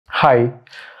Hi,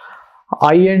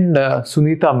 I and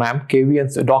Sunitha ma'am,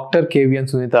 Dr. KV and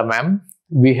Sunitha ma'am,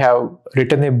 we have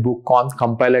written a book on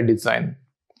compiler design.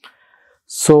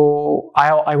 So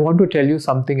I want to tell you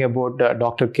something about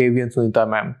Dr. KV and Sunitha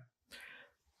ma'am.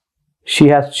 She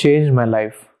has changed my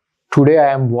life. Today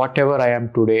I am whatever I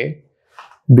am today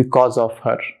because of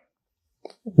her.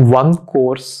 One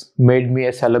course made me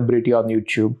a celebrity on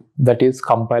YouTube, that is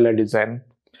compiler design.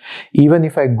 Even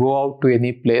if I go out to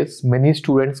any place, many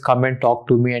students come and talk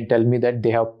to me and tell me that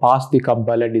they have passed the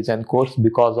compiler design course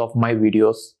because of my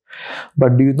videos.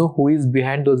 But do you know who is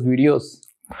behind those videos?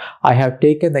 I have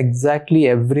taken exactly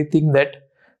everything that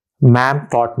ma'am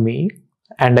taught me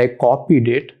and I copied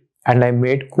it and I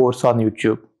made course on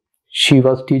YouTube. She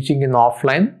was teaching in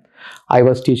offline, I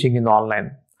was teaching in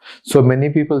online. So many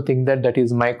people think that that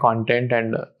is my content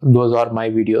and those are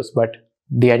my videos, but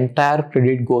the entire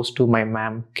credit goes to my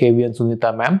ma'am, KV and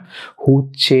Sunitha ma'am,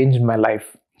 who changed my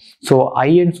life. So I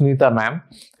and Sunitha ma'am,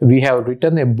 we have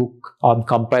written a book on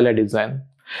compiler design.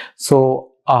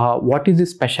 So what is the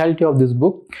specialty of this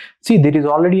book? See, there is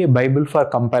already a Bible for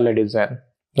compiler design,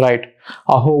 right?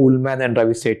 Aho Ullman and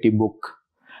Ravi Sethi book.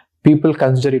 People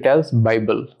consider it as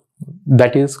Bible.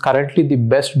 That is currently the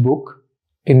best book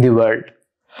in the world.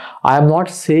 I am not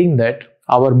saying that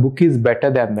our book is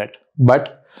better than that,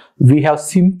 but we have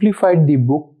simplified the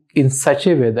book in such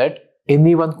a way that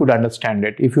anyone could understand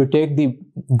it. If you take the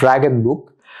Dragon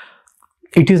book,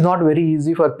 it is not very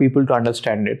easy for people to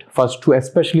understand it,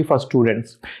 especially for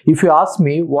students. If you ask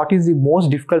me what is the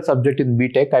most difficult subject in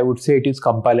BTech, I would say it is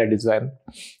compiler design.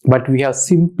 But we have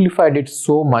simplified it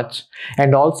so much,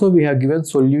 and also we have given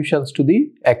solutions to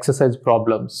the exercise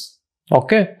problems.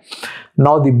 Okay,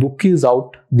 now the book is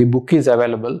out, the book is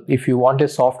available. If you want a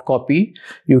soft copy,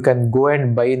 you can go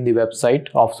and buy in the website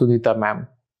of Sunitha ma'am.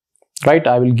 Right,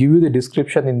 I will give you the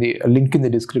description in the link in the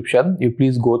description. You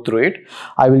please go through it.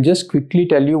 I will just quickly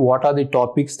tell you what are the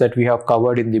topics that we have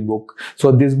covered in the book.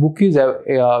 So this book is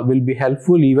will be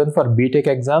helpful even for BTech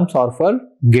exams or for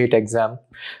GATE exam.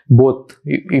 Both.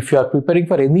 If you are preparing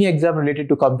for any exam related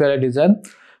to compiler design,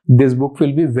 this book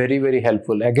will be very, very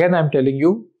helpful. Again, I'm telling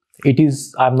you,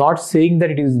 I'm not saying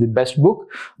that it is the best book,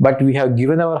 but we have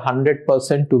given our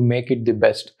 100% to make it the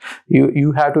best.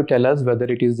 You have to tell us whether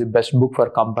it is the best book for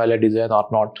compiler design or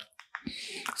not.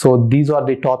 So these are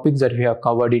the topics that we have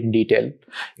covered in detail.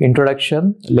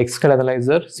 Introduction, lexical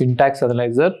analyzer, syntax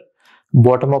analyzer,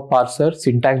 bottom-up parser,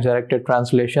 syntax-directed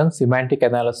translation, semantic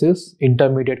analysis,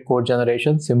 intermediate code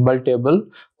generation, symbol table,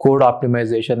 code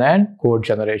optimization, and code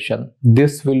generation.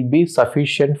 This will be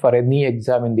sufficient for any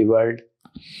exam in the world.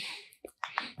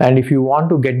 And if you want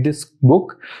to get this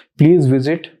book, please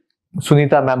visit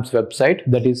Sunitha ma'am's website,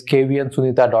 that is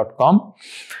kvandsunitha.com.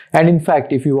 And in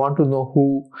fact, if you want to know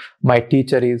who my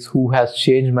teacher is, who has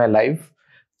changed my life,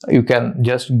 you can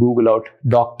just Google out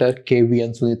Dr. KV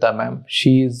and Sunitha ma'am.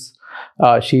 She is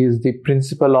the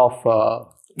principal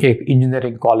of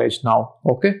engineering college now.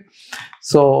 Okay,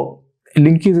 so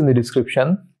link is in the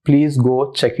description. Please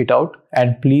go check it out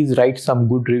and please write some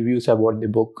good reviews about the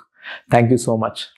book. Thank you so much.